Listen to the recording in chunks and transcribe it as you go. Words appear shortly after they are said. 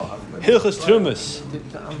Hilchas Trumas,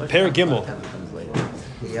 Per Gimel.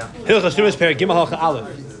 Hilchas Trumas, Per Gimel, Halcha Aleph.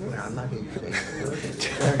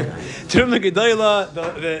 Truma Gedola,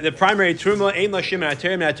 the primary Truma, Ein Lashim,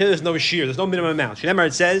 and there's no shear, there's no minimum amount. Remember,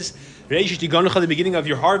 it says, Reishis Tiganucha, the beginning of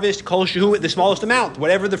your harvest, Kol Shehu, the smallest amount.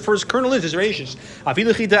 Whatever the first kernel is Reishis.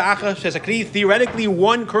 Afiluchita Acha, says Akri, theoretically,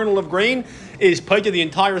 one kernel of grain is put to the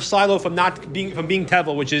entire silo from being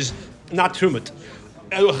tevel, which is not Trumat.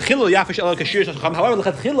 However,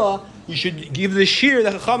 you should give the shear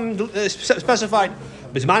that Chacham specified.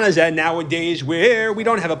 Nowadays, where we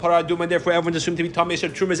don't have a paraduma, and therefore everyone's assumed to be tamis or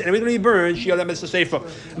trumas, and everything going to be burned, you're going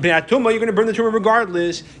to burn the truma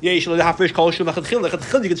regardless. You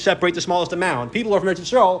can separate the smallest amount. People from Eretz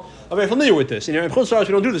Yisrael are very familiar with this. In Chutz La'aretz,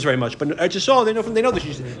 we don't do this very much, but in Eretz Yisrael, they know this.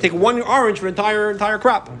 You take one orange for an entire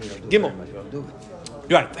crop. Gimel.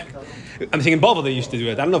 Right. I'm thinking Bavel they used to do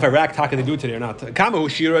it. I don't know if Iraq Taka they do it today or not.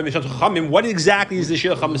 What exactly is the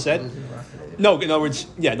Shir Chacham said? No, in other words,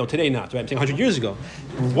 today not. Right? I'm saying 100 years ago.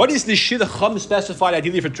 What is the Shir Chacham specified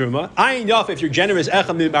ideally for Truma? Ayin Yaf, if you're generous,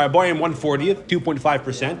 Echam Baraboyim 1/40th,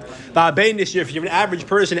 2.5%. Ba'abein this year, if you're an average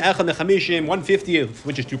person, Echam Nechamishim 1/50th,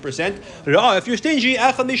 which is 2%. If you're stingy,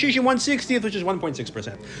 Echam Mishishim 1/60th, which is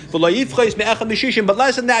 1.6%. But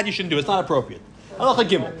less than that, you shouldn't do it. It's not appropriate. Halacha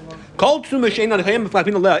Gimel.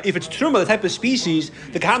 If it's truma, the type of species,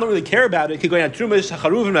 the Khan don't really care about it. It could go down trumas,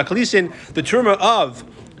 charuvim, kalisin, the truma of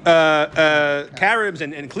caribs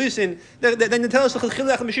and klisin. Then they tell us the you could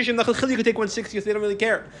take 1/60th. They don't really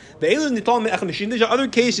care. These are other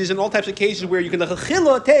cases and all types of cases where you can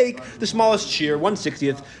take the smallest shear,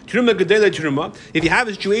 1/60th. Truma gedele truma. If you have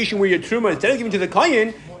a situation where your truma, instead of giving to the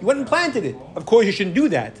kohen, you went and planted it. Of course, you shouldn't do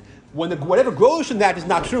that. When whatever grows from that is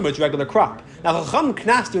not truma, it's regular crop. Now Chacham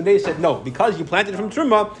Knasti, when they said no, because you planted it from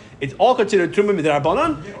truma, it's all considered truma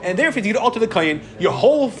midrabanan, and therefore if you get it all to the kohen, your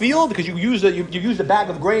whole field, because you use the bag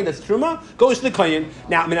of grain that's truma, goes to the kohen.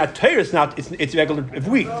 Now it's regular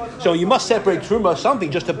wheat, so you must separate truma something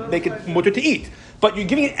just to make it mutter to eat. But you're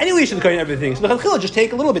giving it anyways to the kohen and everything. So the just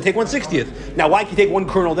take a little bit, take 1/60th. Now why can you take one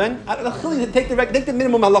kernel then? Take the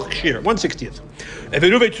minimum halach shear, 1/60th. If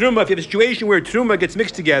you have a situation where truma gets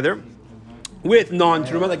mixed together with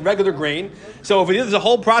non-truma, like regular grain. So if there's a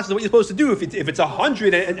whole process of what you're supposed to do, if it's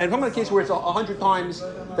 100, and I'm in a case where it's 100 times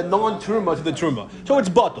the non-truma to the truma, so it's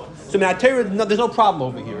batal. So there's no problem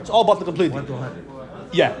over here. It's all batal completely. 1 to 100.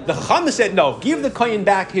 Yeah, the Chacham said no. Give the kohen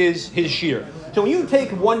back his shear. So when you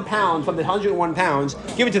take 1 pound from the 101 pounds,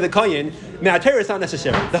 give it to the kohen, Me'atera is not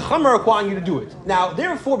necessary. The Chacham are requiring you to do it. Now,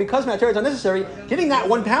 therefore, because Me'atera is not necessary, giving that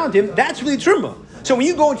 1 pound to him, that's really truma. So when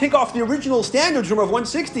you go and take off the original standard truma of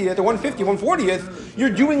 1/60th or 1/50, 1/40th,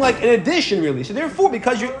 you're doing like an addition, really. So therefore,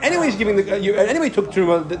 because you're anyways giving you anyway took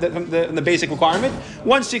truma the basic requirement,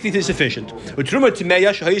 1/60th is sufficient. With truma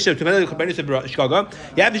timeya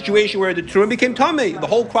you have a situation where the truma became tamei, the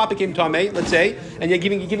whole crop became tamei, let's say, and you're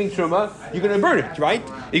giving truma, you're going to burn it, right?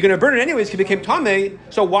 You're going to burn it anyways because it became tamei.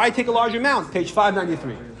 So why take a large amount? Page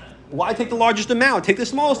 593. Why take the largest amount? Take the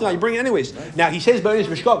smallest amount. You bring it anyways. Now he says,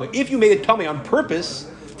 if you made it tummy on purpose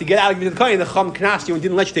to get out of the kohen, the Chacham knast you and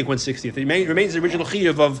didn't let you take 1/60th. It remains the original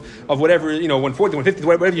chiyuv of whatever 1/40, 1/50,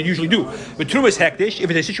 whatever you usually do. But truma is hektish. If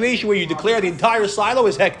it's a situation where you declare the entire silo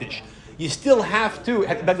is hektish, you still have to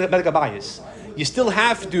You still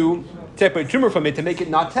have to separate truma from it to make it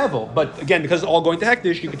not tevel. But again, because it's all going to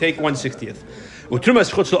hektish, you can take 1/60th. Truma is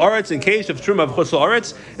chutz la'aretz in case of truma of chutz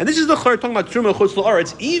la'aretz, and this is the chayr talking about truma of chutz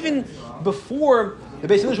la'aretz even before the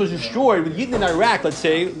Beis Hamikdash was destroyed with Yidden in Iraq. Let's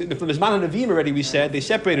say from the Zman HaNavim already, we said they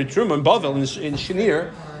separated truma in Bavel in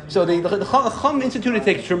Shinir. So the Chacham instituted to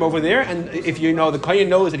take truma over there, and if the kohen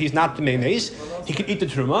knows that he's not the memes, he can eat the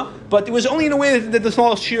truma. But it was only in a way that the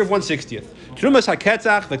smallest shear of 1/60th. Truma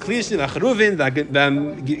haketzach, the klisin, the charuvin, the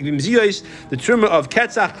gimziyos, the truma of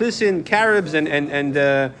ketzach, klisin, caribs, and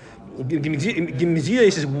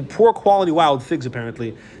Gimziyos is poor quality wild figs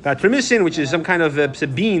apparently. Tremisin, which is some kind of a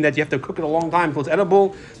bean that you have to cook it a long time until it's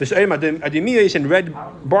edible. Adimiyos and red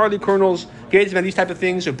barley kernels, gates and these type of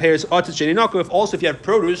things. So pairs also if you have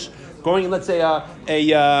produce growing in, let's say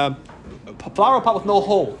a flower pot with no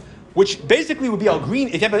hole, which basically would be a green.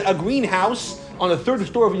 If you have a greenhouse on the 3rd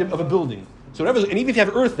floor of a building. So and even if you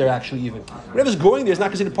have earth there, actually, whatever's growing there is not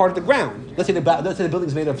considered part of the ground. Let's say the building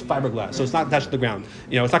is made of fiberglass, so it's not attached to the ground.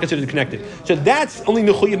 It's not considered connected. So that's only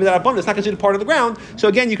mechuyev midarabbanan. It's not considered part of the ground. So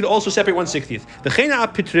again, you could also separate 1/60th. The chena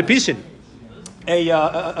pitripisin,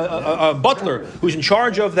 a butler who's in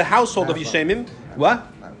charge of the household of Yisemim. What?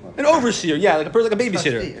 An overseer, yeah, like a person, like a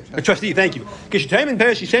babysitter, a trustee. Thank you. Because Shein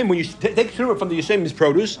Perish Yisrael, when you take truma from the Yisrael's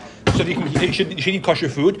produce, so that you should eat kosher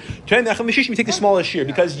food. Shein Echad Mishishim, you take the smallest share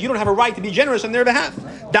because you don't have a right to be generous on their behalf.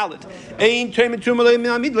 Dalit. You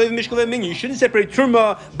shouldn't separate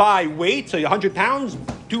truma by weight, so 100 pounds,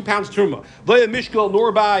 2 pounds truma.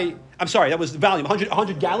 Nor by, I'm sorry, that was the volume.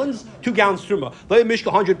 100 gallons, 2 gallons truma. Loya mishkel,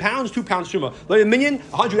 100 pounds, 2 pounds truma. Loya minyan,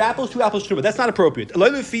 100 apples, 2 apples truma. That's not appropriate.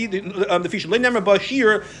 Loya feed the fish. Loya never ba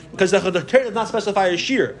shear because the Torah does not specify a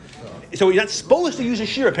shear. So you're not supposed to use a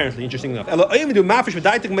shear, apparently, interesting enough. Use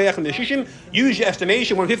your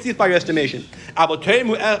estimation, 1/50th by your estimation.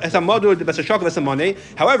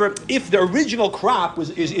 However, if the original crop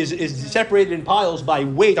is separated in piles by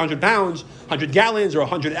weight, 100 pounds, 100 gallons, or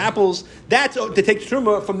 100 apples, that's to take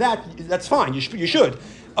truma from that, that's fine. You should.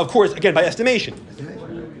 Of course, again, by estimation.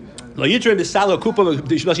 You shouldn't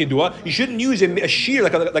use a shear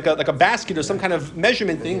like a basket or some kind of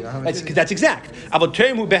measurement thing. That's exact.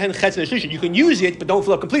 You can use it, but don't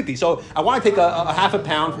fill up completely. So I want to take a half a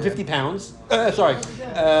pound for 50 pounds.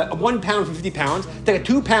 1 pound for 50 pounds. Take a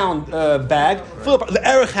 2 pound bag, fill up the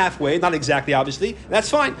erech halfway, not exactly, obviously. That's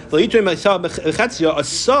fine. A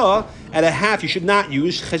saw at a half you should not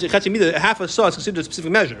use. A half a saw is considered a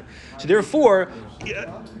specific measure. So therefore,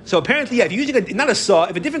 so apparently, yeah, if you're using not a saw,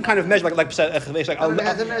 if a different kind of measure, right?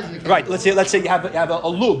 Let's say you have a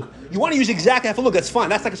lug. You want to use exactly half a lug. That's fine.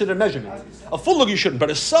 That's not considered a measurement. A full lug you shouldn't, but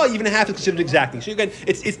a saw even a half is considered exacting. So again,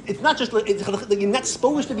 it's not just you're not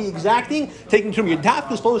supposed to be exacting. Taking from your daf,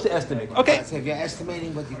 you're supposed to estimate. Okay. So if you're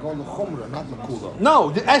estimating what you call the chumrah, not the kula.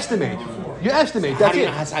 No, estimate. You estimate. That's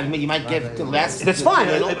it. You might give to less. That's fine.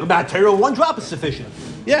 Material 1 drop is sufficient.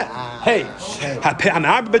 Yeah. Hey,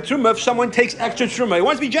 if someone takes extra truma, he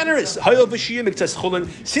wants to be generous.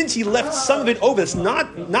 Since he left some of it over, it's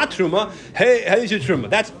not truma. Hey, here's your truma.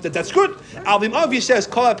 That's good. Alvim Avi says,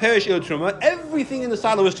 "Kol perish truma." Everything in the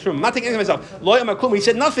silo is truma. I'm not taking anything myself. Loya maklum. He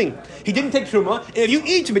said nothing. He didn't take truma. And if you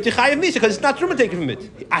eat from it, you chayav misa because it's not truma taken from it.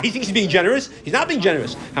 He thinks he's being generous. He's not being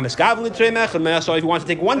generous. So if he wants to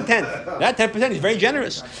take 1/10, that 10%, he's very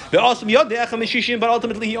generous. But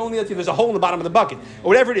ultimately, he only there's a hole in the bottom of the bucket.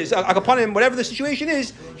 Whatever it is, Akapanim, whatever the situation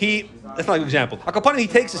is, that's not an example. Akapanim, he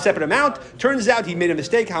takes a separate amount. Turns out he made a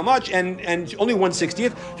mistake. How much? And only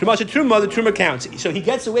 1/60th. Truma, the truma counts. So he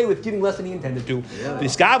gets away with giving less than he intended to.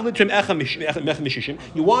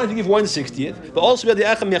 You wanted to give 1/60th, but also the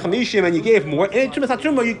and you gave more. And truma, not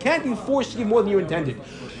truma. You can't be forced to give more than you intended.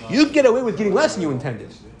 You can get away with giving less than you intended.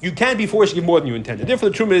 You can't be forced to give more than you intended. Therefore,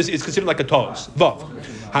 the truma is considered like a toz. Vav.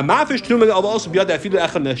 Hamafish truma also biyad afilu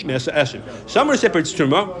echad me'esem. Somewhere separates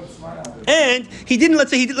truma, and he didn't.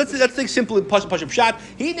 Let's take simple pashup shot.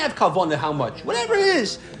 He didn't have kavana how much, whatever it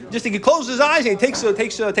is. Just he closes his eyes and he takes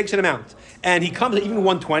an amount, and he comes even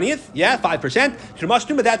 1/20th. Yeah, 5%. Truma,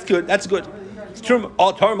 that's good. That's good. If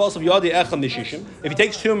he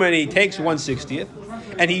takes truma and he takes 1/60th.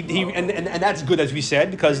 And and that's good, as we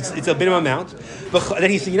said, because it's a minimum amount. But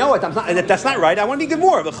then he said, you know what? That's not right. I want to give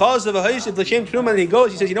more. And he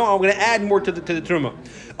goes. He says, you know, I'm going to add more to the truma.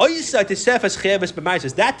 That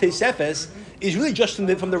tesefes is really just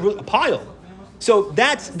from the pile. So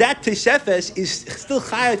that tesefes is still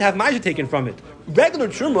chayav to have ma'aser taken from it. Regular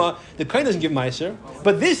truma, the kohen doesn't give ma'aser,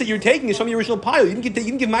 but this that you're taking is from the original pile. You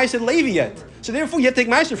didn't give ma'aser to Levi yet, so therefore you have to take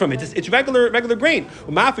ma'aser from it. It's regular grain.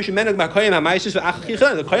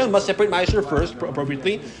 The kohen must separate ma'aser first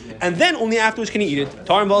appropriately, and then only afterwards can he eat it.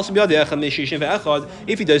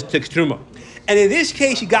 If he does take truma. And in this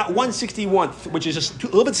case, he got 1/61th, which is just a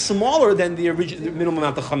little bit smaller than the minimum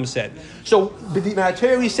amount the Chum said. So the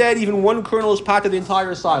Materi said even 1 kernel is part of the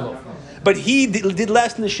entire silo. But he did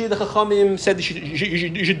less than the shir the Chachamim said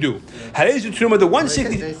you should do. The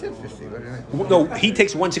 160. No, he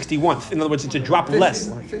takes 1/61th. In other words, it's a drop less.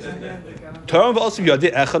 Can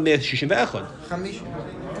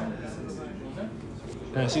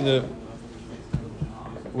I see the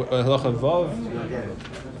halacha vav?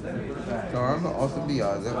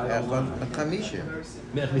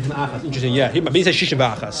 Interesting, yeah. But me says shishin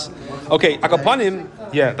v'achas. Okay, akapanim.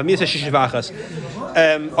 Yeah, but me says shishin v'achas.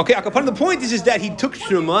 Okay, akapanim. The point is that he took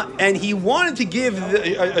truma and he wanted to give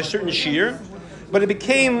a certain shear, but it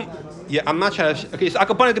became. Yeah, I'm not trying to. Okay, so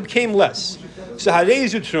akapanim it became less. So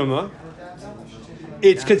hareizu truma.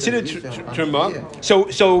 It's considered truma.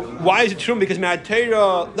 So why is it truma? Because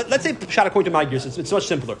let's say shot according to my gears, it's much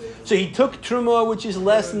simpler. So he took truma, which is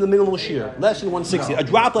less than the minimal shear, less than 1/60th, a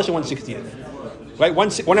drop less than 1/60th. right?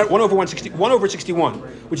 1 over 61,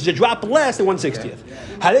 which is a drop less than 1/60th.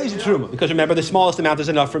 Halei is truma, because remember, the smallest amount is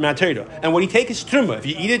enough for Mount Torah. And what you take is truma. If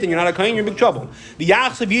you eat it and you're not a kohen, you're in big trouble.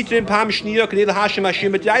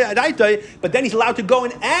 But then he's allowed to go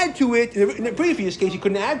and add to it. In the previous case, he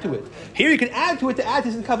couldn't add to it. Here he can add to it to add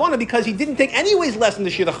to his kavana, because he didn't take anyways less than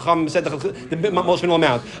the shir the chacham said the most minimal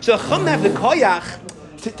amount. So the chacham have the koyach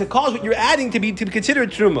to cause what you're adding to be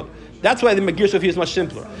considered truma. That's why the Megir Sophia is much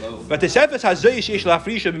simpler. But the Sefes HaZoy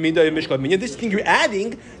this thing you're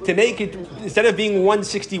adding to make it, instead of being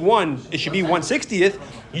 161, it should be 1/60th.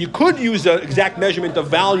 You could use the exact measurement of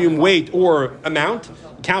volume, weight, or amount,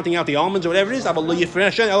 counting out the almonds or whatever it is. But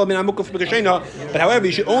however,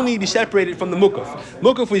 you should only be separated from the mukaf.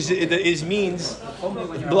 Mukaf means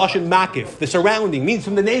b'lashon makif, the surrounding, means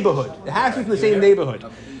from the neighborhood. It has to be from the same neighborhood.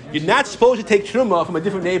 You're not supposed to take truma from a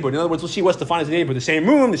different neighborhood. In other words, we'll see what's defined as a neighborhood. The same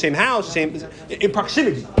room, the same house, the same in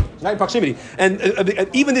proximity. Not in proximity. And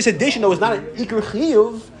even this addition, though, is not an ikr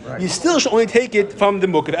chiyuv. Right. You still should only take it from the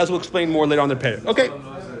mukaf, as we'll explain more later on the pair. Okay.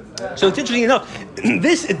 So it's interesting enough.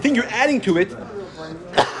 This thing you're adding to it.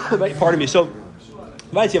 Right, pardon me. So,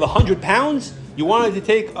 right, so you have 100 pounds. You wanted to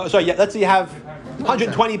take. Let's say you have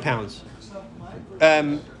 120 pounds.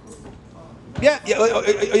 You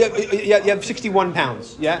have 61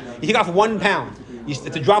 pounds. Yeah, you take off 1 pound.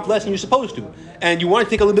 It's a drop less than you're supposed to, and you want to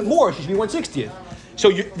take a little bit more. It should be 1/60th.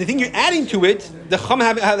 So the thing you're adding to it, the chum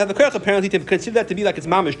have the koyach apparently to consider that to be like it's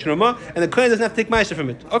mamish truma, and the kohen doesn't have to take meiser from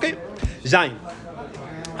it. Okay, zayin.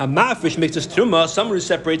 A mafish makes this truma. Someone who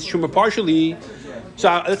separates truma partially.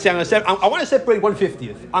 So let's say I want to separate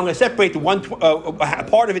 1/50th. I'm going to separate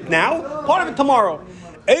part of it now, part of it tomorrow.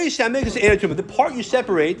 The part you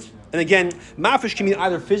separate. And again, mafish can mean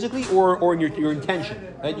either physically or in your intention.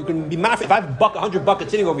 Right? You can be mafish. If I have 100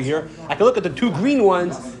 buckets sitting over here, I can look at the 2 green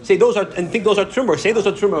ones, say those are, and think those are truma, or say those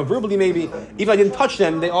are truma verbally maybe. Even if I didn't touch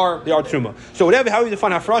them, they are truma. So how you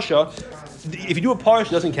define hafrasha, if you do a parish,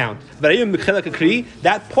 it doesn't count.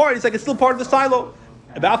 That part is like it's still part of the silo.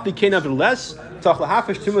 About the nevertheless,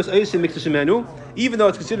 even though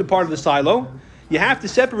it's considered part of the silo, you have to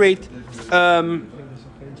separate.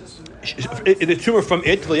 The truma from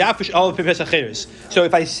it. So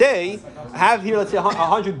if I say I have here, let's say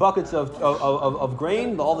 100 buckets of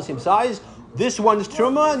grain, all the same size. This one is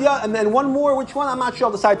truma, and then one more. Which one? I'm not sure.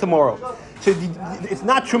 I'll decide tomorrow. So it's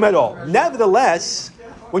not truma at all. Nevertheless,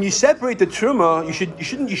 when you separate the truma, you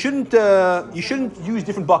shouldn't use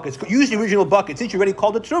different buckets. Use the original bucket. Since you already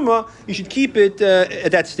called it truma, you should keep it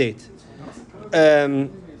at that state. Better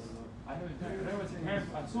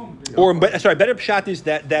pshat is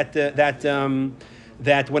that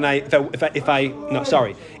when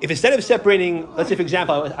if instead of separating, let's say for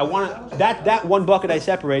example, I want that one bucket I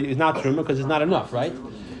separate is not truma because it's not enough, right?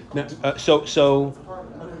 So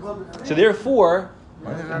therefore.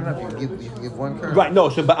 Why is it not enough? You can give one kernel. Right, no,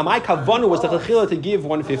 but my kavana was the chachila to give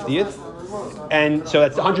 1/50th, and so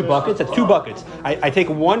that's 100 buckets, that's 2 buckets. I take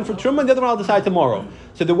one for truma and the other one I'll decide tomorrow.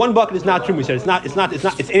 So the one bucket is not truma, we said it's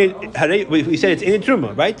in it, we said it's in it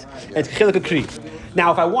truma, right? And it's chiluk akri. Now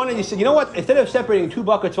if I wanted, you said, you know what, instead of separating 2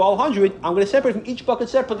 buckets for all 100, I'm going to separate from each bucket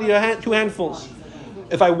separately 2 handfuls.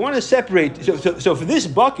 If I want to separate, so for this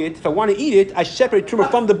bucket, if I want to eat it, I should separate truma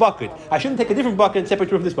from the bucket. I shouldn't take a different bucket and separate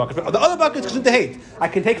truma from this bucket. For the other buckets, because hate, I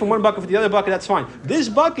can take from one bucket for the other bucket. That's fine. This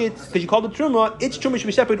bucket, because you called it truma, its truma should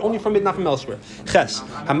be separated only from it, not from elsewhere. Ches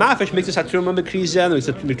hamafish makes this truma mekrizen.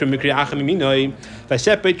 If I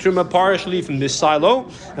separate truma partially from this silo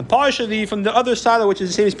and partially from the other silo, which is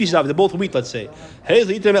the same species of it, they're both wheat, let's say.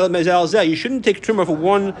 You shouldn't take truma for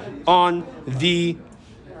one on the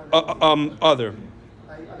other.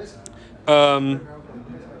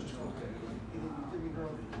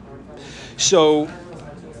 So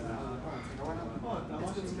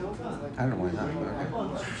I don't know why not.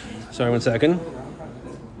 Okay. Sorry, 1 second.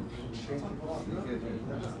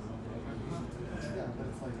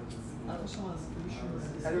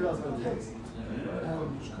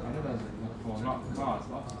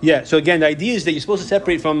 Yeah. So again, the idea is that you're supposed to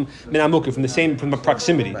separate from minamukah, from the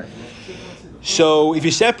proximity. Right. So if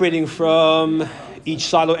you're separating from each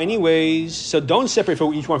silo anyways, so don't separate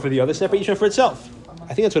for each one for the other, separate each one for itself.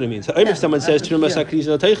 I think that's what it means. So if someone says if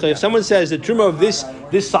someone says the truma of this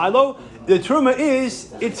silo, the truma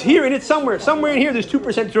it's here and it's somewhere in here there's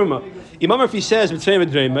 2% truma. Imam Rafi says if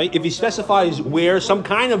he specifies where some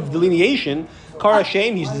kind of delineation, kara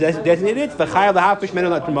shem, he's designated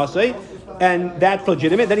and that's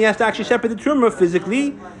legitimate, then he has to actually separate the truma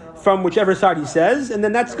physically from whichever side he says, and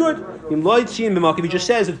then that's good. If he just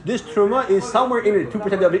says that this truma is somewhere in it,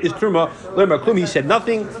 2% of it is truma, he said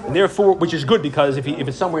nothing, and therefore, which is good because if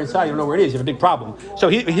it's somewhere inside, you don't know where it is. You have a big problem. So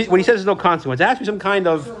when he says there's no consequence, it has to be some kind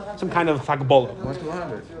of fakabolo. 1 to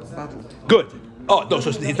 100. Bottle. Good. Oh no, so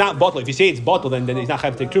it's not bottle. If you say it's bottle, then he's not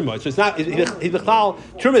going to take truma. So it's not.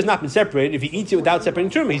 Truma has not been separated. If he eats it without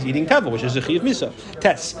separating truma, he's eating tevel, which is a chiv misa.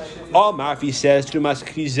 Tess. Omar, if he says trumas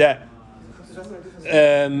krizeh.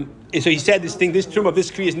 So he said this truma of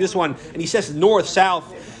this kri is in this one, and he says north,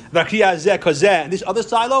 south. And this other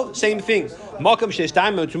silo, same thing.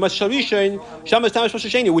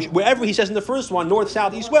 Which wherever he says in the first one, north,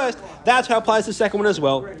 south, east, west, that's how it applies to the second one as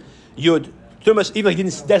well. Yud. Trumas, even if he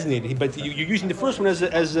didn't designate it, but you're using the first one as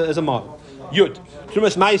a model. Yud.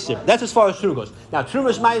 Trumas Meiser. That's as far as Truma goes. Now,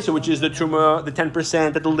 Trumas Meiser, which is the Truma, the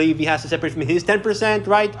 10% that the Levi has to separate from his 10%,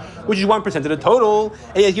 right? Which is 1% of the total,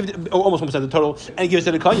 and he gives it, almost 1% of the total, and he gives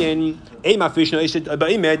it to the Kohen.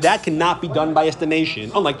 That cannot be done by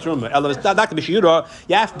estimation, unlike Truma.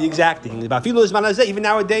 You have to be exacting. Even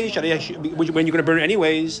nowadays, when you're going to burn it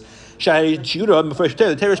anyways,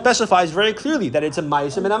 the Torah specifies very clearly that it's a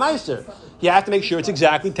Meiser and a Meiser. You have to make sure it's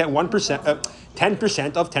exactly 10% of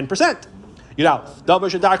 10%. You know,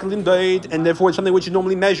 and therefore it's something which is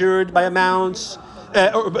normally measured by amounts,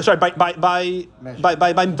 by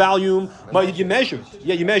volume. But you measure it.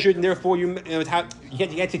 Yeah, you measure it, and therefore you can't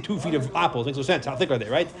take 2 feet of apples. Makes no sense. How thick are they,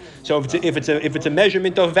 right? So if it's a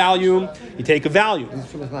measurement of volume, you take a value.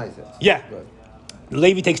 Yeah.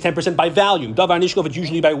 Levi takes 10% by volume. Davar nishkov, it's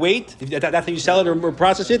usually by weight. If that's how you sell it or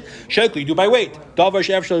process it. Shekli, you do by weight. Davar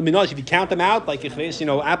she'efshel minos, if you count them out, like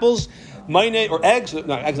apples, mine or eggs.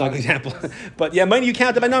 No, eggs not an example, but yeah, mine you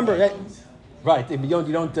count them by number. Right. If you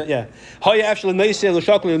don't. Yeah.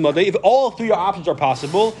 If all 3 options are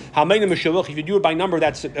possible, if you do it by number,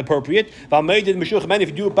 that's appropriate. If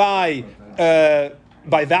you do it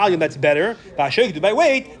by volume, that's better. By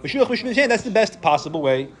weight, that's the best possible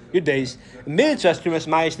way. Your days. The mitzvah of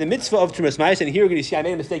Trumas Meiser, and here we're going to see I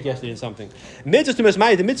made a mistake yesterday in something. Mitzvah of Trumas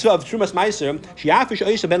Meiser, the mitzvah of Trumas Meiser,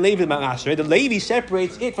 the Levi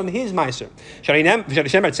separates it from his Meiser.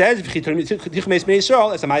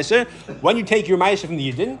 It says, when you take your Meiser from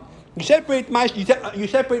the Yidden, you separate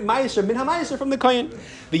Meiser min ha-Meiser from the Kohen.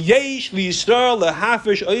 The yesh liyisrael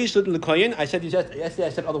lehafish oisut in the Kohen. I said yesterday. I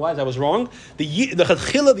said otherwise. I was wrong. The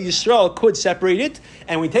chachila of the Yisrael could separate it,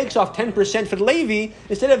 and when he takes off 10% for the Levi,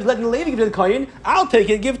 instead of letting the Levi give it to the Kohen, I'll take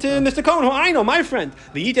it and give it to Mr. Cohen, who I know, my friend.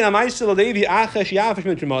 The yitin ha-Meiser Levi achash yafish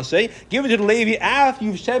min trumasei. Give it to the Levi after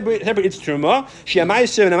you've separated its truma. She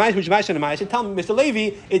ha-Meiser and ha-Meiser, which Meiser and ha-Meiser. Tell me, Mr.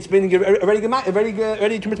 Levi, it's been already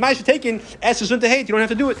trumas Meiser taken. Es to hate. You don't have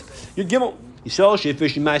to do it. You'd give him. Yisrael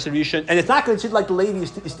shefish Meiser Rishon, and it's not going to sit like the Levi,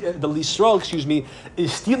 the Yisrael,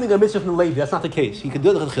 is stealing a mitzvah from the Levi. That's not the case. He can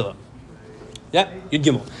do the chachila. Yeah, Yud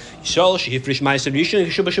Gimel. Yisrael shefish Meiser Rishon.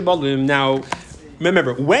 Now,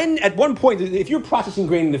 remember, at one point, if you're processing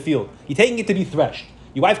grain in the field, you're taking it to be threshed.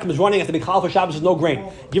 Your wife comes running after the big challah for Shabbos, there's no grain.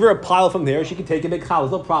 Give her a pile from there, she can take a big challah,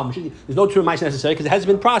 there's no problem. There's no true mice necessary because it hasn't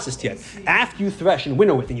been processed yet. After you thresh and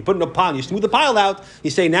winnow it and you put it in a pile, you smooth the pile out, you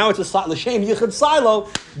say now it's a l'shem yichud silo,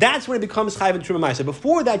 that's when it becomes chayv and true mice.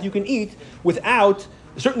 Before that you can eat without,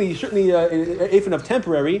 certainly even of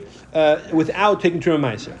temporary, without taking true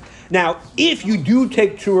mice. Now, if you do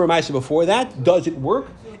take true mice before that, does it work?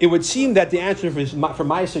 It would seem that the answer for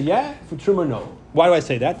Meiser, yeah, for Truma, no. Why do I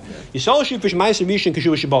say that? The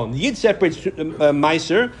Yid separates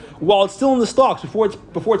Meiser while it's still in the stalks, before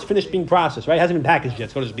it's finished being processed, right? It hasn't been packaged yet,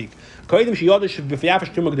 so to speak. Before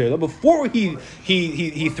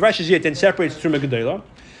he threshes it and separates Truma Gedela,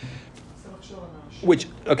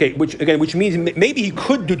 which means maybe he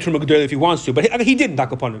could do Truma Gedela if he wants to, but he didn't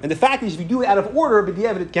knock upon him. And the fact is, if you do it out of order, but the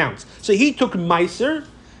evidence counts. So he took Meiser.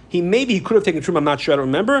 He could have taken Truma, I'm not sure, I don't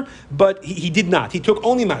remember, but he did not. He took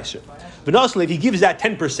only Meiser. But he gives that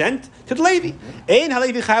 10% to the Levi. The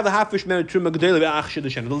Levi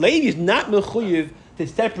is not mechuyev to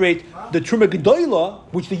separate the Truma Gedola,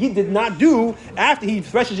 which the Yid did not do, after he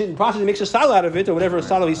threshes it and processes it and makes a salo out of it, or whatever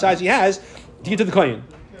salo he size he has, to give to the Kohen.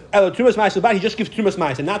 Trumas Meiser, but he just gives Trumas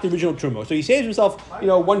Meiser, not the original Truma. So he saves himself,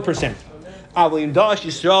 1%. However,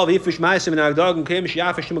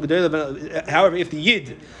 if the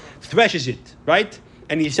Yid threshes it, right,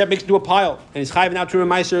 and he makes it into a pile, and he's chayv now Truma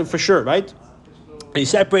Meiser for sure, right, and he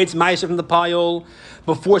separates Meiser from the pile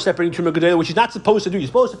before separating Truma Gedela, which he's not supposed to do. You're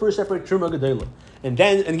supposed to first separate Truma Gedela and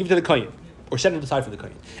give it to the Kohen, or set it aside for the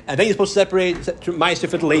Kohen, and then you're supposed to separate Meiser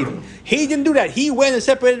for the Levi. He didn't do that. He went and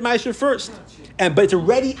separated Meiser first, but it's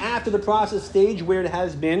already after the process stage where it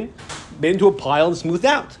has been into a pile and smoothed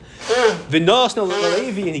out. V'nos na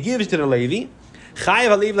Levi, and he gives it to the Levi.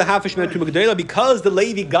 Because the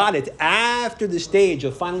Levi got it after the stage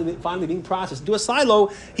of finally being processed into a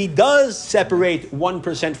silo, he does separate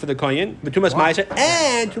 1% for the kohen, Tumas Meiser,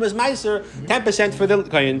 and Tumas Meiser 10% for the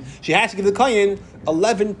kohen. She has to give the kohen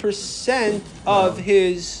 11% of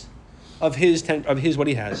his what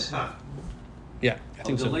he has. Yeah. I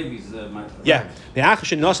think so. Yeah. The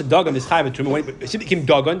Achashin Nasa Dagan is Chayv Truma. When it became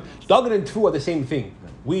Dagan, Dagan and Tfuah are the same thing.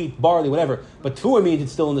 Wheat, barley, whatever. But Tfuah means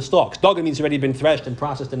it's still in the stalks. Dagan means it's already been threshed and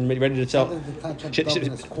processed and ready to sell.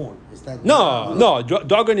 No.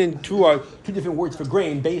 Dagan and Tfuah are two different words for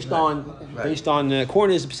grain based on corn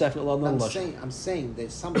is I'm saying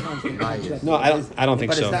that sometimes no, I don't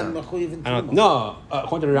think so. No,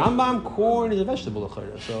 according to the Rambam, corn is a vegetable.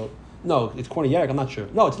 So. No, it's corn yarek. I'm not sure.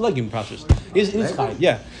 No, it's legume processed. It is chayv.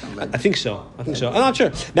 Yeah, I think so. I'm not sure.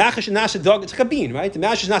 It's like a bean, right? The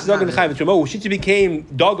ma'ash is nasa dog and chayv and truma. Shitzi became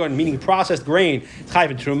dogon, meaning processed grain, chayv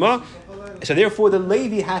and truma. So therefore, the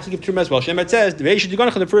Levi has to give truma as well. Shemer says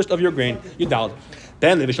the first of your grain, you daled.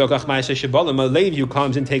 Then a Levi who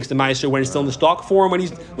comes and takes the meiser when it's still in the stalk form, when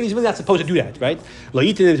he's really not supposed to do that, right? So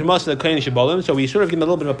we sort of give him a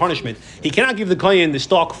little bit of a punishment. He cannot give the kohen the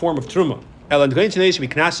stalk form of truma. He has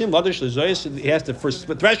to first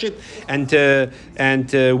thresh it and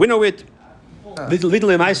winnow it. Little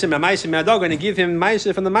meiser and give him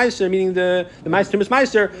meiser from the meiser, meaning the meiser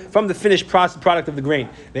meiser from the finished product of the grain.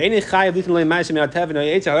 However,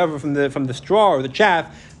 from the straw or the chaff,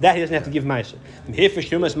 that he doesn't have to give meiser.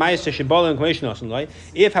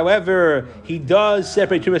 If, however, he does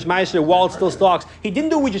separate tumas meiser while it still stalks, he didn't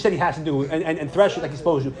do what we just said he has to do and thresh it like he's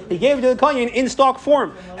supposed to. He gave it to the kohen in stalk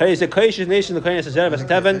form. He has to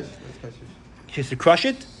crush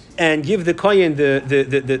it and give the kohen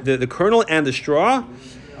the kernel and the straw.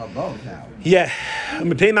 Both now. Yeah. Why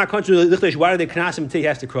do they knas him until he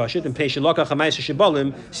has to crush it? And since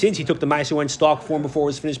he took the meiser when stalk form before it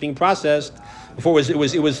was finished being processed, before it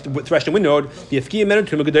was threshed and winnowed,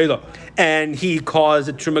 and he caused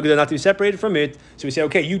the truma gedela not to be separated from it. So we say,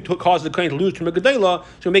 okay, you caused the kohen to lose truma gedela,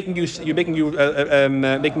 so making you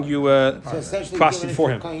process it for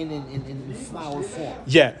him. In flour form.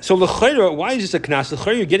 Yeah. So l'chayra, why is this a knas?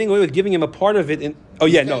 L'chayra, you're getting away with giving him a part of it. He's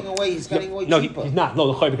getting away cheaper. He's not. No,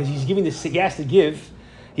 l'chayra, because he's giving this. He has to give.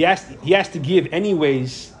 He has to give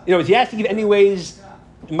anyways. He has to give anyways.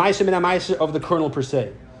 Meiser min meiser of the kernel per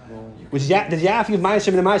se. Which does he have to give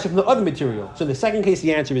meiser min meiser from the other material? So in the second case,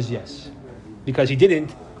 the answer is yes, because he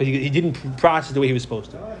didn't process the way he was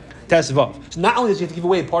supposed to. Tesvav. So not only does he have to give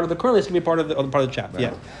away part of the kernel, he has to give away part of the chaff. Right.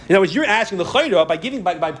 Yeah. In other words, you're asking the chayra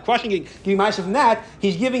by crushing it, giving meiser from that.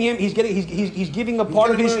 He's giving a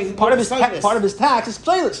part of his tax is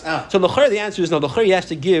playlist. So the chayra, the answer is no. The chayra has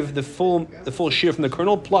to give the full shear from the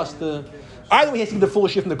kernel plus the. Either way, he has to give the full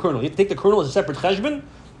shear from the kernel. You have to take the kernel as a separate cheshbon,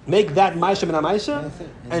 make that meiser min meiser,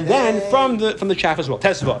 and then from the chaff as well.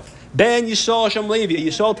 Tesvav. Ben Yisrael Shem Levi.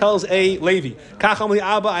 Yisrael tells a Levi, Kacham li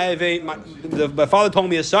Abba, the father told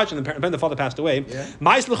me as such, and the father passed away.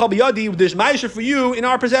 Mais l'cha b'yadi, there's meiser for you in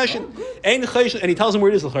our possession. And he tells him where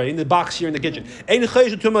it is, in the box here in the kitchen. You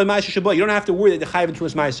don't have to worry that the chayv and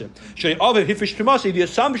tumas meiser. The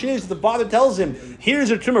assumption is that the father tells him, here's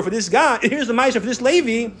a tumor for this guy, here's the meiser for this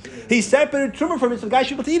Levi. He separated tumor from it, so the guy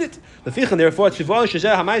should be able to eat it. Therefore, that's why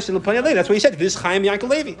he said, this Chaim Yankel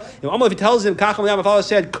Levi. If he tells him, Kacham li Abba, the father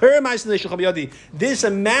said, this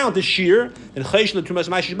amount is shear, and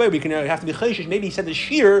we can have to be chayshish. Maybe he said the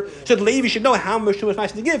shear, so the Levi should know how much tumas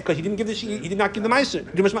meiser to give, because he did not give the meiser,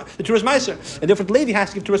 the tumas meiser, and therefore the Levi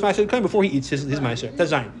has to give tumas meiser to the kohen before he eats his meiser.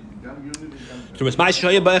 That's Zayin. Tumas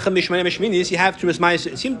meiser, you have tumas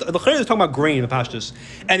meiser. It seems the Chayr is talking about grain in the pashtus,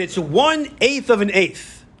 and it's 1/8 of an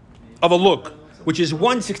eighth of a look, which is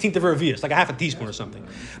 1/16 of a revius, like a half a teaspoon or something.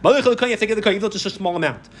 But you have to give the kohen, even though it's just a small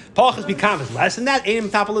amount. Palachas become less than that.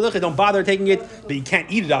 Don't bother taking it, but you can't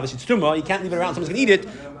eat it. Obviously, it's tumah. You can't leave it around. Someone's going to eat it.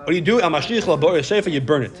 What do you do? You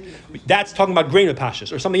burn it. That's talking about grain of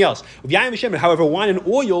pashas or something else. However, wine and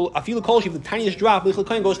oil, I feel the tiniest drop, goes to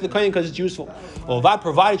the kohen because it's useful. Well, that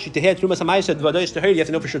provided you to hear trumas ha'maisa, you have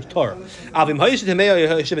to know for sure it's Torah.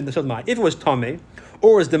 If it was tamei,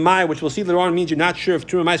 or is the mai, which we'll see later on, means you're not sure if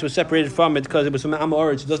Truma Ma'is was separated from it because it was from Am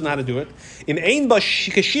Ha'aretz, it doesn't know how to do it. In Ein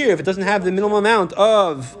Kashir, if it doesn't have the minimum amount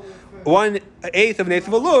of 1/8 of an eighth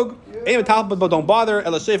of a lug, but don't bother,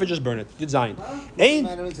 Ela Sefer, just burn it. Good Zayin.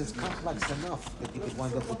 It's complex enough that you could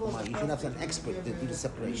wind up with money. You should have an expert to do the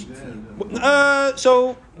separation for you.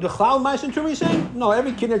 So the Chalal Ma'is and Truma, you're saying? No,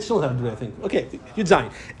 every kid still has to do it, I think. Okay, good Zayin.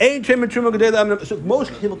 So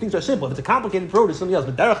most simple things are simple. If it's a complicated produce, something else.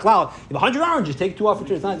 But Derech Chalal, you have 100 oranges, take 2 off for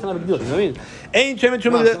 2. It's not a big deal. You know what I mean?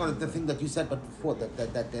 The thing that you said before,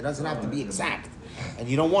 that it doesn't have to be exact. and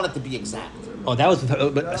you don't want it to be exact. Oh, that was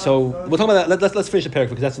so. We'll talk about that. Let's finish the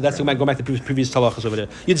paragraph because that's going back to previous talachas over there.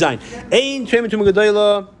 Yud Zayin. Ein trema truma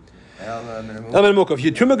gedola. If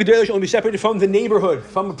your truma gedola should only be separated from the neighborhood,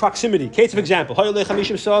 from proximity. Case of example: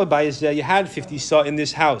 you had 50 saw in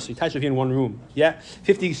this house. You touched it in one room. Yeah,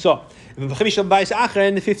 50 saw. If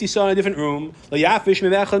 50 saw in a different room, you can't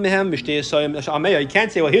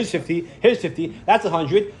say, well, here's 50, that's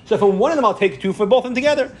 100. So from one of them, I'll take 2 for both of them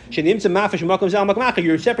together.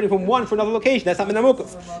 You're separating from one for another location. That's not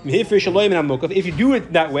minamukaf. If you do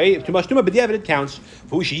it that way, too much tumah, but it counts.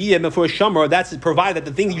 For a shamar, that's provided that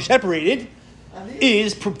the thing that you separated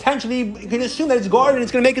is potentially, you can assume that it's guarded and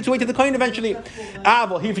it's going to make its way to the coin eventually. Here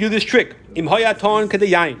if you do this trick.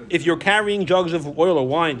 If you're carrying jugs of oil or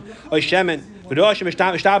wine, or shemen,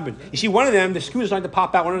 you see one of them, the screws are starting to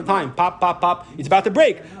pop out one at a time. Pop, pop, pop. It's about to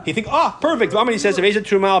break. You think, perfect. He says,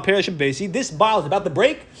 this bottle is about to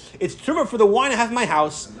break. It's truma for the wine I have in my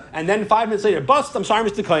house. And then 5 minutes later, bust, I'm sorry,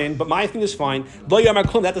 Mr. Kayin, but my thing is fine.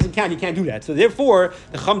 That doesn't count. You can't do that. So therefore,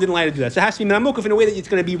 the Chum didn't allow you to do that. So it has to be minamukaf in a way that it's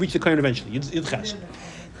going to be reach the Kayin eventually. You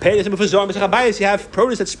have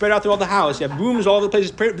produce that's spread out throughout the house. You have rooms all over the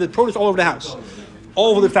places, the produce all over the house,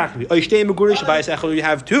 all over the factory. You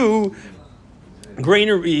have 2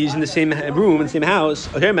 granaries in the same room, in the same house.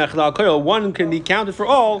 One can be counted for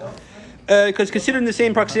all because considered in the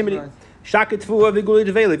same proximity.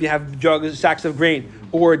 If you have jugs, sacks of grain,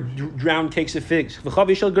 or round cakes of figs,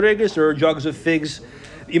 or jugs of figs.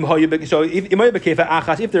 So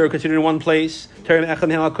if they're considered in one place,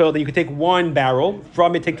 then you can take 1 barrel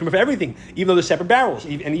from it, take truma for everything, even though they're separate barrels,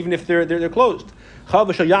 and even if they're closed.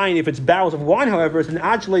 If it's barrels of wine, however, it's an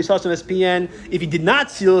actually SPN. If you did not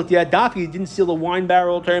seal it yet, you didn't seal the wine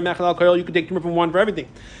barrel, you can take truma from 1 for everything.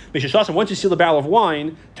 Once you seal the barrel of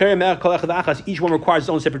wine, each one requires its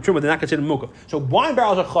own separate truma. They're not considered mukaf. So wine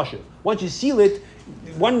barrels are chashiv. Once you seal it,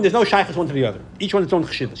 there's no shaykhs one to the other. Each one its own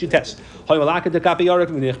chashivas. You test.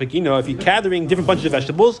 If you're gathering different bunches of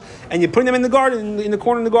vegetables and you're putting them in the garden, in the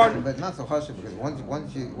corner of the garden. But not so chashiv because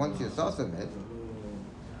once you sauce them it.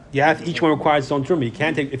 Each one requires its own truma. You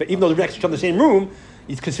can't take, even though they're next to each other in the same room,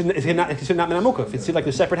 it's considered not minamukaf. It's like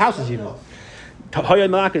they're separate houses even. If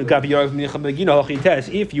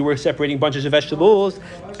you were separating bunches of vegetables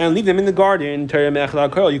and leave them in the garden, you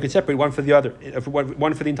could separate one for the other,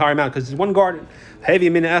 one for the entire amount, because it's one garden.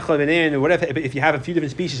 If you have a few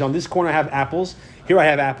different species, on this corner I have apples, here I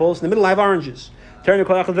have apples, in the middle I have oranges.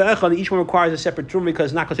 Each one requires a separate truma because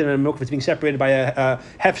it's not considered a milk if it's being separated by a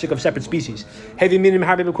hefsek of separate species.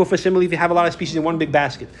 Similarly, if you have a lot of species in one big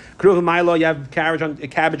basket, you have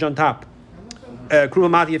cabbage on top. You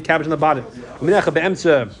have cabbage on the bottom. In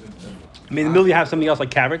the middle you have something else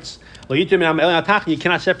like carrots. You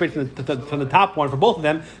cannot separate from the top one for both of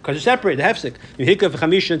them because you're separated.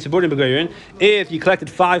 If you collected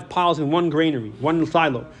 5 piles in one granary, one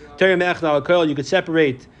silo, you could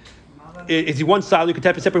separate. If you one silo, you could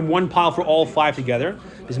separate 1 pile for all 5 together.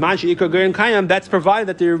 That's provided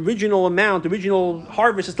that the original amount, the original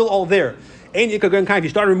harvest is still all there. If you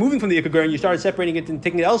start removing from the ikar and you started separating it and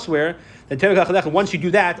taking it elsewhere, then once you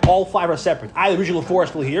do that, all 5 are separate. The original 4 are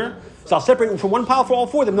still here. So I'll separate from 1 pile for all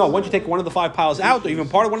 4 of them. No, once you take one of the 5 piles out, or even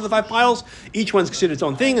part of one of the 5 piles, each one's considered its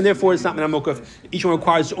own thing, and therefore it's not minamukaf. Each one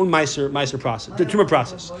requires its own meiser process, the truma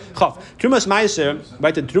process. Trumas meiser,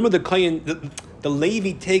 right? The truma, the kohen, the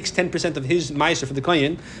Levi takes 10% of his meiser for the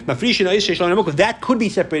kohen. That could be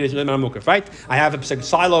separated as minamukaf, right? I have a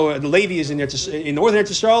silo. The Levi is in northern Eretz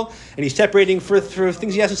Yisrael, and he's separating for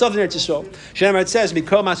things he has in southern Eretz Yisrael. Shemar, it says,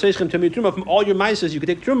 from all your meisers, you could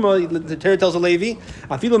take truma. The Torah tells the Levi,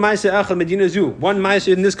 one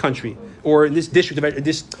meiser in this country or in this district,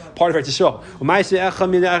 this part of Eretz Yisrael. And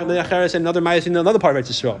another meiser in another part of Eretz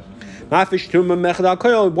Yisrael. One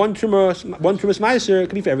trumas meiser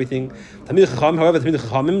can be for everything. However, the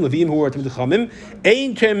Chachamim, Levim who are Chachamim,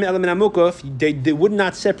 they would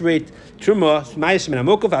not separate truma meiser and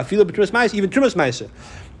amukaf. I feel trumas meiser, even trumas meiser.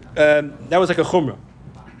 That was like a chumrah.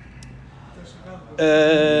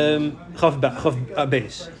 Chav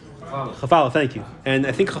base. Chafala, thank you. And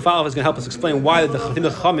I think Chafala is going to help us explain why the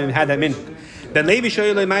Chachamim had that minhag. Ben Levi,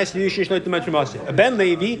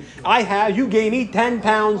 you gave me 10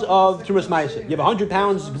 pounds of trumas meiser. You have 100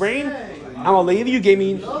 pounds grain. I'm a Levi. You gave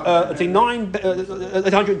me, let's say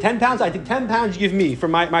 110 pounds. I think 10 pounds you give me for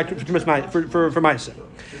my trumas for meiser,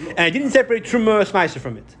 and I didn't separate trumas meiser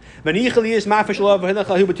from it. And I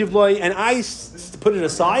put it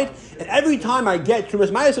aside, and every time I get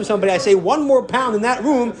trumas meiser from somebody, I say 1 more pound in that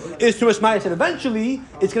room is trumas meiser, and eventually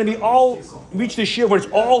it's going to be all reach the shir when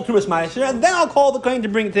it's all trumas meiser, and then I'll call the kohen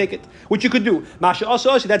to take it, which you could do. Masha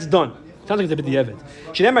also, that's done. Sounds like it's a bit the Evid.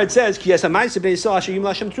 Shemar it says, "Ki ma'aser b'nei Yisrael asher yim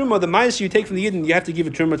l'Hashem truma." The ma'aser you take from the Yidden, you have to give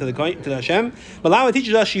a truma to the Hashem. But Lama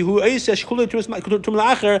teaches us, "Hu eisesh kulu truma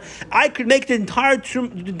la'acher." I could make the entire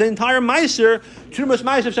ma'aser trumas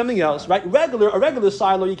ma'aser of something else, right? A regular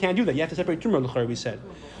silo, you can't do that. You have to separate truma l'chor. We said,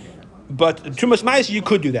 but trumas ma'aser you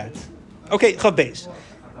could do that. Okay, chav beis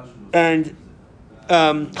and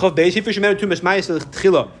chav beis. If you should trumas ma'aser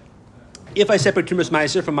tchila. If I separate Trumas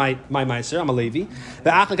Meiser from my Meiser, I'm a Levi.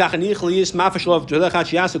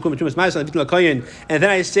 And then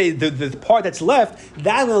I say the part that's left,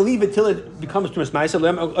 that I'm going to leave it till it becomes Trumas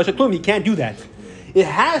Meiser. You can't do that. It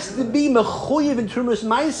has to be Mechuyev in Trumas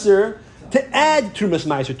Meiser to add Trumas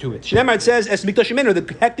Meiser to it. Shemar it says, "Es mikdash imenu," the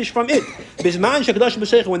hektish from it. Bizman shekadash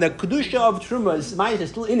b'seicha, when the kedusha of Trumas Meiser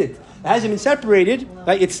is still in it, it hasn't been separated.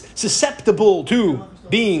 Right? It's susceptible to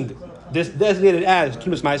being designated as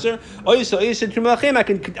Trumas Meiser.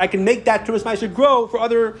 I can make that Trumas Meiser grow for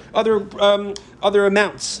other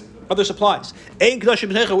amounts, other supplies. If the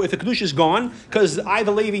kedusha is gone, because I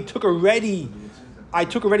the Levi took already my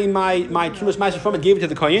Trumas Meiser from it, gave it to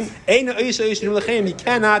the Kohen. He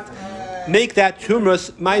cannot make that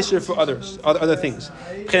Trumas Meiser for other things.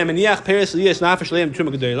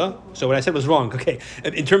 So what I said was wrong. Okay,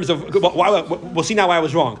 in terms of we'll see now why I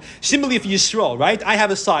was wrong. Similarly, if Yisrael, right? I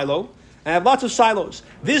have a silo. I have lots of silos.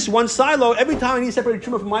 This one silo, every time I need to separate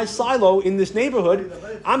truma from my silo in this neighborhood,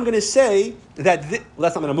 I'm going to say that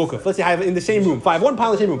that's not an amukaf. Let's say I have it in the same room. If I have one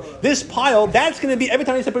pile in the same room, this pile, that's going to be every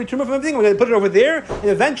time I separate truma from everything, I'm going to put it over there,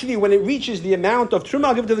 and eventually, when it reaches the amount of truma,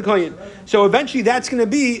 I'll give it to the kohen. So eventually, that's going to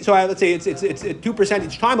be. So let's say it's 2%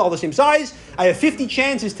 each time, all the same size. I have 50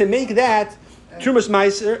 chances to make that Trumas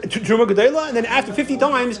Meiser, Truma Gedela, and then after 50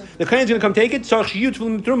 times, the Kohen is going to come take it. So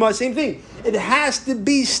Truma, same thing. It has to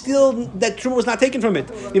be still that Truma was not taken from it.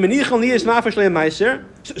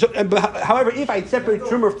 However, if I separate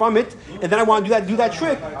Truma from it, and then I want to do that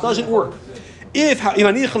trick, it doesn't work. It's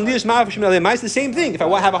the same thing. If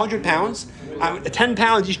I have 100 pounds, 10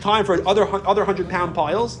 pounds each time for other 100-pound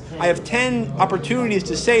piles, I have 10 opportunities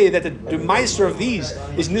to say that the meiser of these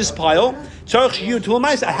is in this pile. I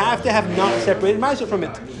have to have not separated meiser from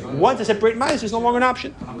it. Once I separate meiser, it's no longer an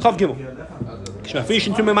option. Chav Gimel.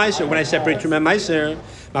 When I separate Truma and Meiser,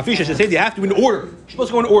 Mafisha says you have to in order. You're supposed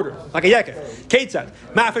to go in order, like a yakir. Ketzad.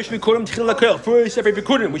 Mafish bikurim tchil lakel. First you separate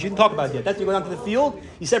bikurim, which you didn't talk about yet. That's when you go down to the field.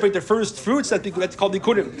 You separate the first fruits. That's called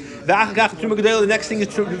bikurim. The next thing is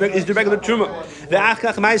the regular truma. The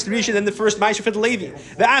achach meiser rishon, then the first meiser for the Levi.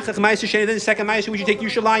 The achach meiser sheni, then the second meiser which you take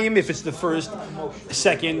Yerushalayim if it's the first,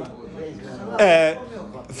 second,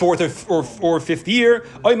 fourth or fifth year.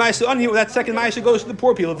 That second ma'aseh goes to the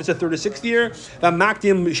poor people. If it's a third or sixth year,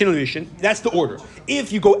 that's the order.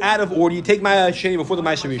 If you go out of order, you take ma'aseh sheni before the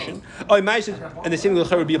ma'aseh rishon. And the same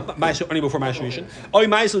would be ma'aseh ani before ma'aseh rishon.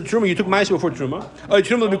 Ma'aseh truma, you took ma'aseh before truma.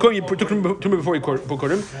 Truma bikurim, you took truma before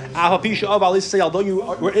bikurim. Ahapisha of alis say, although you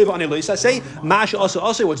were able on a say ma'aseh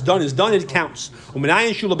also what's done is done. It counts.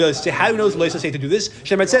 Umenayin shula be say how do you know the say to do this?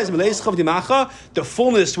 Shemet says the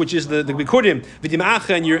fullness, which is the bikurim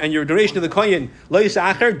v'dimacha and your donation to the kohen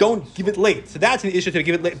don't give it late. So that's an issue to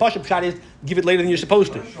give it late. Pashup shot is give it later than you're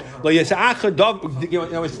supposed to. Take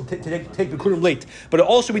the kurim late, but it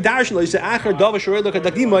also be darshan.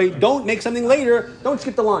 Don't make something later. Don't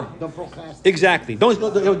skip the line. Don't procrastinate. Exactly.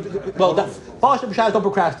 Pashup shot don't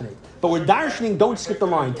procrastinate. But we're darshaning, don't skip the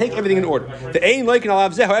line. Take everything in order. The ain like and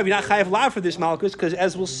alav zeh. However, you're not chayav lav for this malchus because,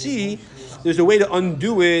 as we'll see, there's a way to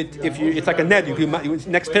undo it. If you, it's like a net. You could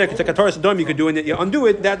next parak. It's like a Torah Sodom. You could do it. You undo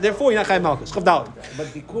it. Therefore, you're not chayav malchus. Chavdal. But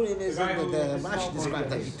bikurim is the Rashi described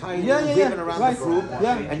that you tie ribbon around the fruit,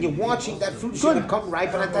 and you're watching that fruit should come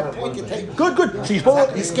ripe, and at that point you take. Good. So you're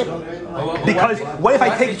supposed to skip. Because what if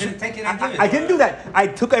I take? I didn't do that. I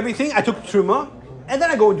took everything. I took truma. And then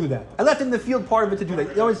I go and do that. I left in the field part of it to do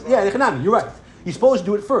that. You're right. You're supposed to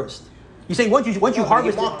do it first. You're saying once you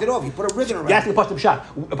harvest you marked it off, you put a ribbon around it. That's the pasuk shot.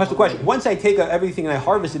 A pasuk question. Once I take everything and I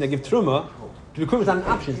harvest it and I give truma, the truma is not an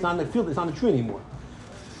option. It's not in the field. It's not in the tree anymore.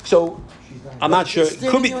 So I'm not sure. It's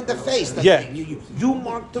staring you in the face. You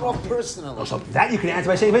marked it off personally. So that you can answer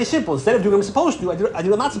by saying very simple. Instead of doing what I'm supposed to, I do what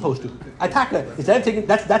I'm not supposed to. I tackle it. Instead of taking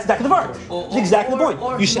that's exactly the word. That's exactly the point.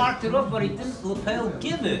 Or you marked it off, but he didn't lapel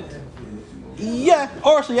give it. Yeah,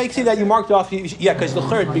 or so you can see that you marked it off. Because the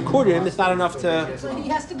churd bikurim, it's not enough to. So he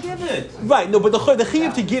has to give it. Right. No, but the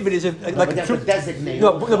chiyuv to give it is like a designate.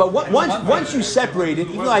 No, but once you separate it,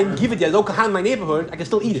 even though I didn't give it yet, no kahan in my neighborhood, I can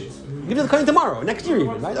still eat it. Give it to the Kohen tomorrow, next year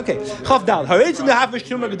even, right? Okay. Chav Dal.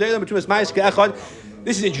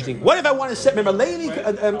 This is interesting. What if I want to set? Remember, Levi,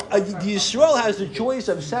 the Yisrael has the choice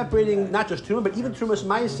of separating not just Truma, but even Trumas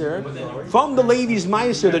Meiser from the Levi's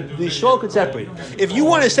Meiser. The Yisrael could separate. If you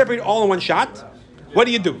want to separate it all in one shot, what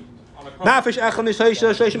do you do? Remember, Truma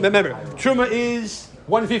is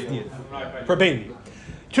 1/50th for Baini.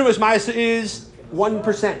 Trumas Meiser is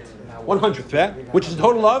 1%. 100th, yeah? Which is a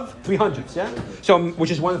total of 300s, yeah? So, which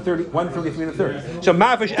is 133 and a third. So,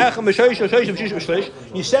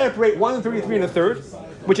 you separate 133 and a third,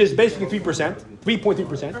 which is basically 3%,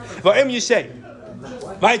 3.3%. But you say,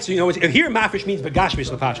 right? So, here mafish means begashmis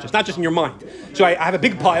l'pashtus, not just in your mind. So, I have a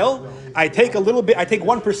big pile, I take a little bit, I take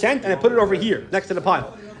 1% and I put it over here, next to the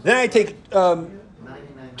pile. Then I take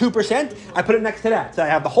 2%, I put it next to that. So, I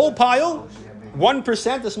have the whole pile.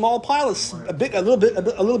 1%, a small pile, is a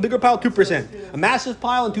little bigger pile, 2%, a massive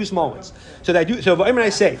pile, and two small ones. So that I do. So when I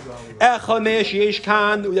say, we have the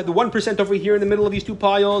 1% over here in the middle of these two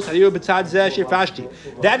piles. That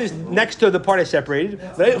is next to the part I separated.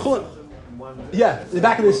 Yeah, the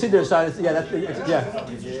back of the siddur side. Yeah.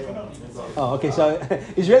 Oh, okay. So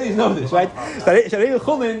Israelis know this, right?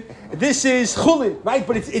 This is chulin, right?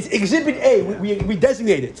 But it's Exhibit A. We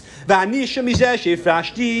designate it. And the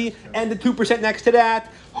 2% next to that.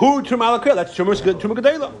 Who Truma Alakril? That's Truma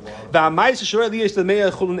Gedela. Now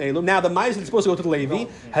the ma'is is supposed to go to the Levi.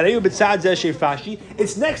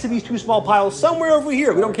 It's next to these two small piles, somewhere over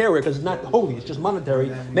here. We don't care where because it's not holy. It's just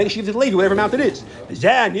monetary. Make sure you give it to the Levi, whatever amount it is.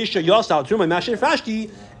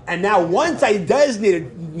 And now, once I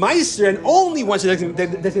designated Meiser, and only once I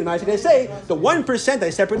designated Meiser, can I say the 1% I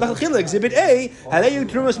separate Lachachila, Exhibit A, Haleyu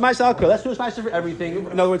Trumas Meiser Alkor. That's Trumas Meiser for everything.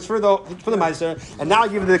 In other words, for the Meiser. And now I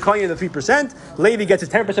give it to the Kohen the 3%. Levi gets his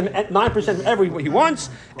 10%, 9% of every what he wants,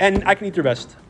 and I can eat the rest.